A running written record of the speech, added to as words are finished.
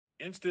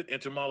Instant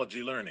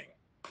entomology learning.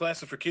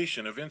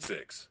 Classification of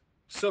insects.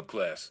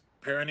 Subclass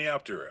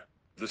Paraneoptera.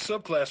 The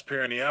subclass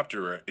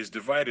Paraneoptera is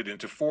divided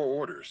into four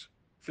orders: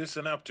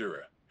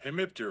 Thysanoptera,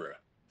 Hemiptera,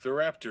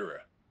 Theraptera,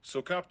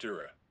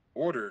 Socoptera.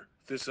 Order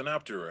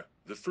Thysanoptera,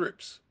 the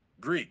thrips.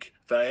 Greek,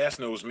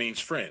 thiasnos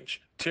means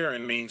fringe,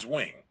 pteron means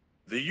wing.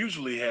 They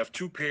usually have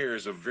two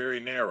pairs of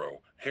very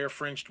narrow,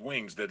 hair-fringed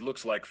wings that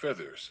looks like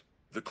feathers.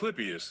 The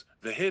clypeus,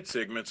 the head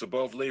segments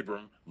above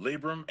labrum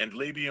and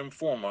labium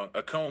form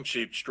a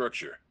cone-shaped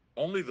structure.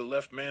 Only the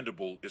left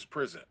mandible is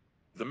present.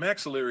 The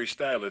maxillary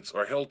stylets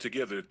are held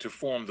together to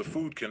form the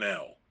food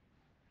canal.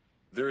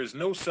 There is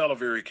no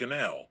salivary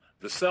canal.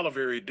 The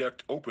salivary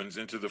duct opens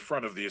into the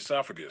front of the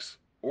esophagus.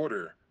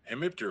 Order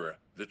Hemiptera,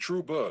 the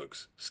true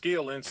bugs,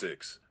 scale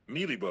insects,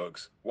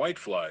 mealybugs,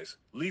 whiteflies,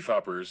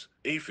 leafhoppers,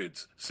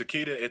 aphids,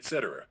 cicada,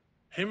 etc.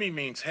 Hemi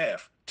means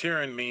half,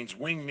 pteron means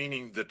wing,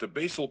 meaning that the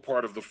basal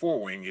part of the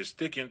forewing is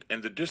thickened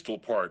and the distal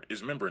part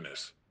is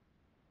membranous.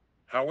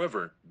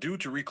 However, due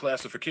to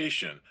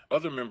reclassification,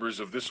 other members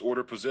of this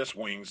order possess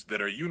wings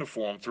that are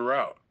uniform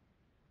throughout.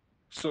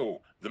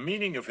 So, the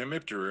meaning of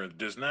hemiptera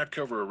does not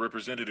cover a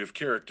representative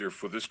character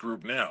for this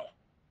group now.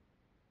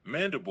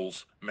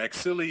 Mandibles,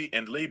 maxillae,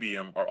 and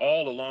labium are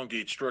all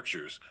elongate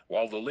structures,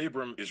 while the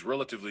labrum is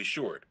relatively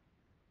short.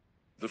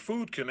 The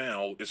food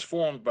canal is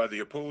formed by the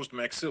opposed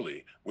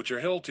maxillae, which are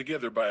held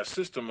together by a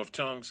system of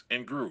tongues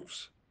and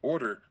grooves.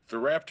 Order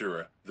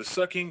Theraptera, the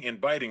sucking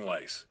and biting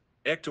lice,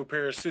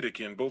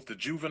 ectoparasitic in both the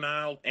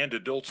juvenile and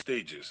adult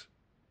stages.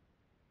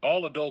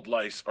 All adult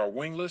lice are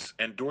wingless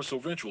and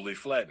dorsoventrally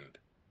flattened.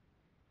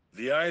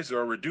 The eyes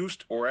are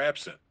reduced or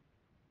absent.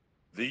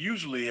 They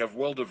usually have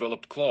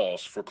well-developed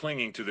claws for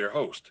clinging to their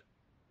host.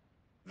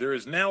 There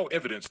is now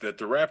evidence that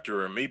the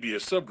Theraptera may be a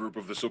subgroup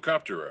of the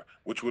Socoptera,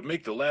 which would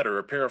make the latter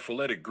a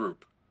paraphyletic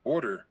group.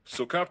 Order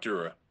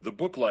Socoptera, the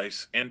book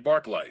lice and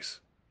bark lice,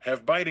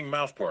 have biting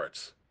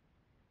mouthparts.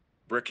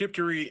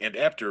 Brachyptery and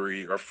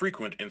aptery are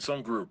frequent in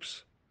some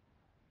groups.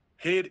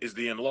 Head is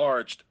the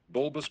enlarged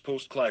bulbous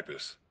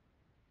postclypus.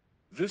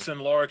 This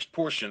enlarged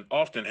portion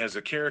often has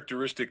a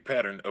characteristic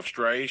pattern of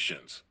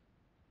striations.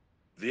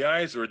 The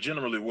eyes are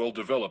generally well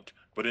developed,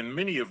 but in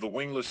many of the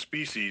wingless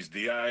species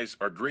the eyes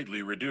are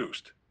greatly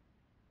reduced.